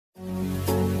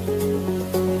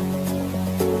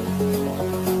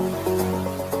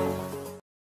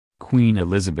Queen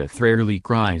Elizabeth rarely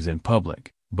cries in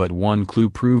public, but one clue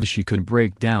proves she could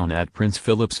break down at Prince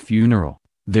Philip's funeral.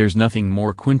 There's nothing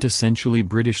more quintessentially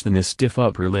British than a stiff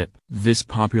upper lip. This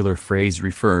popular phrase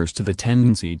refers to the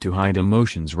tendency to hide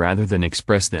emotions rather than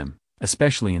express them,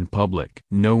 especially in public.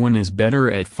 No one is better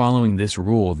at following this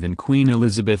rule than Queen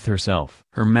Elizabeth herself.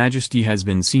 Her Majesty has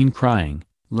been seen crying,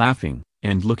 laughing,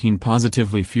 and looking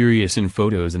positively furious in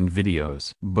photos and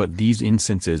videos. But these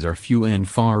instances are few and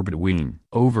far between.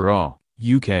 Overall,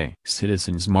 UK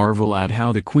citizens marvel at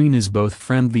how the Queen is both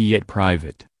friendly yet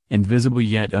private, and visible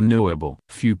yet unknowable.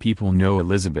 Few people know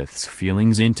Elizabeth's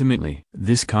feelings intimately.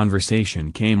 This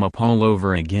conversation came up all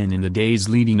over again in the days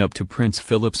leading up to Prince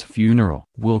Philip's funeral.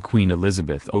 Will Queen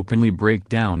Elizabeth openly break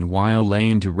down while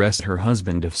laying to rest her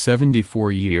husband of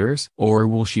 74 years? Or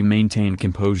will she maintain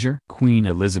composure? Queen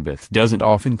Elizabeth doesn't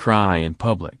often cry in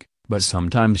public, but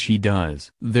sometimes she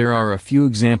does. There are a few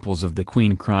examples of the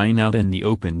Queen crying out in the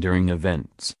open during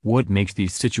events. What makes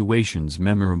these situations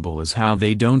memorable is how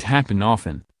they don't happen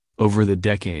often. Over the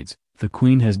decades, the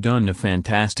Queen has done a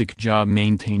fantastic job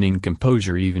maintaining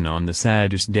composure even on the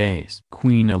saddest days.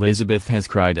 Queen Elizabeth has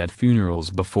cried at funerals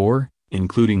before,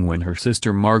 including when her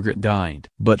sister Margaret died.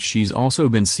 But she's also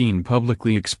been seen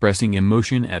publicly expressing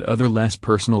emotion at other less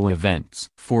personal events.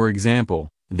 For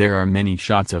example, there are many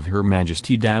shots of Her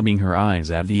Majesty dabbing her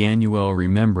eyes at the annual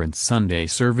Remembrance Sunday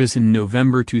service in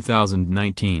November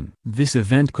 2019. This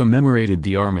event commemorated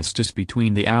the armistice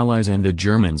between the Allies and the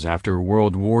Germans after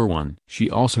World War I. She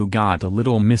also got a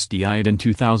little misty-eyed in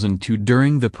 2002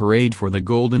 during the parade for the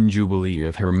Golden Jubilee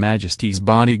of Her Majesty's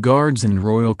bodyguards and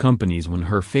royal companies when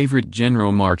her favorite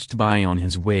general marched by on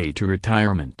his way to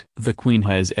retirement. The Queen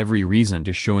has every reason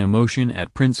to show emotion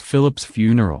at Prince Philip's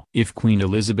funeral. If Queen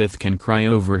Elizabeth can cry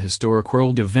over historic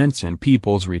world events and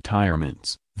people's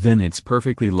retirements, then it's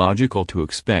perfectly logical to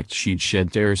expect she'd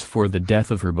shed tears for the death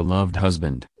of her beloved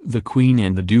husband. The Queen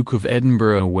and the Duke of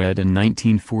Edinburgh wed in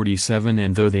 1947,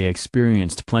 and though they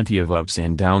experienced plenty of ups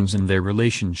and downs in their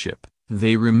relationship,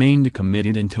 they remained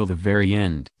committed until the very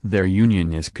end. Their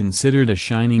union is considered a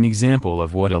shining example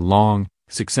of what a long,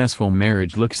 successful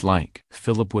marriage looks like.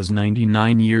 Philip was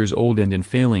 99 years old and in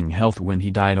failing health when he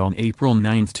died on April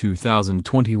 9,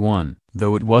 2021.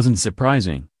 Though it wasn't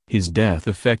surprising, his death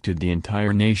affected the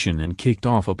entire nation and kicked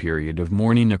off a period of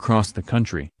mourning across the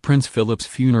country. Prince Philip's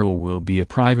funeral will be a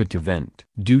private event.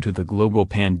 Due to the global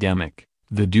pandemic,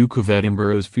 the Duke of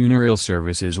Edinburgh's funeral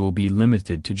services will be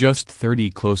limited to just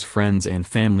 30 close friends and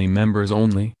family members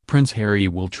only. Prince Harry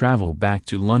will travel back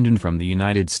to London from the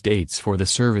United States for the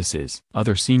services.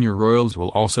 Other senior royals will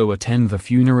also attend the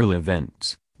funeral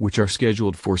events, which are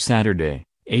scheduled for Saturday,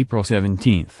 April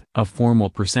 17. A formal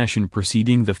procession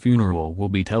preceding the funeral will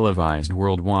be televised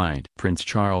worldwide. Prince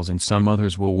Charles and some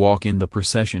others will walk in the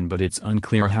procession, but it's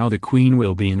unclear how the Queen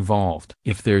will be involved.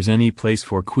 If there's any place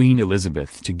for Queen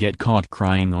Elizabeth to get caught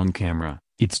crying on camera,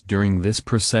 it's during this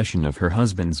procession of her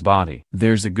husband's body.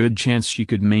 There's a good chance she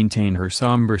could maintain her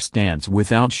somber stance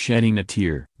without shedding a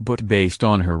tear. But based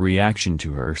on her reaction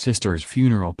to her sister's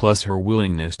funeral plus her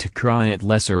willingness to cry at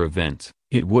lesser events,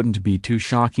 it wouldn't be too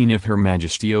shocking if Her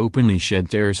Majesty openly shed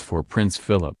tears for Prince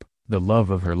Philip, the love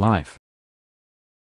of her life.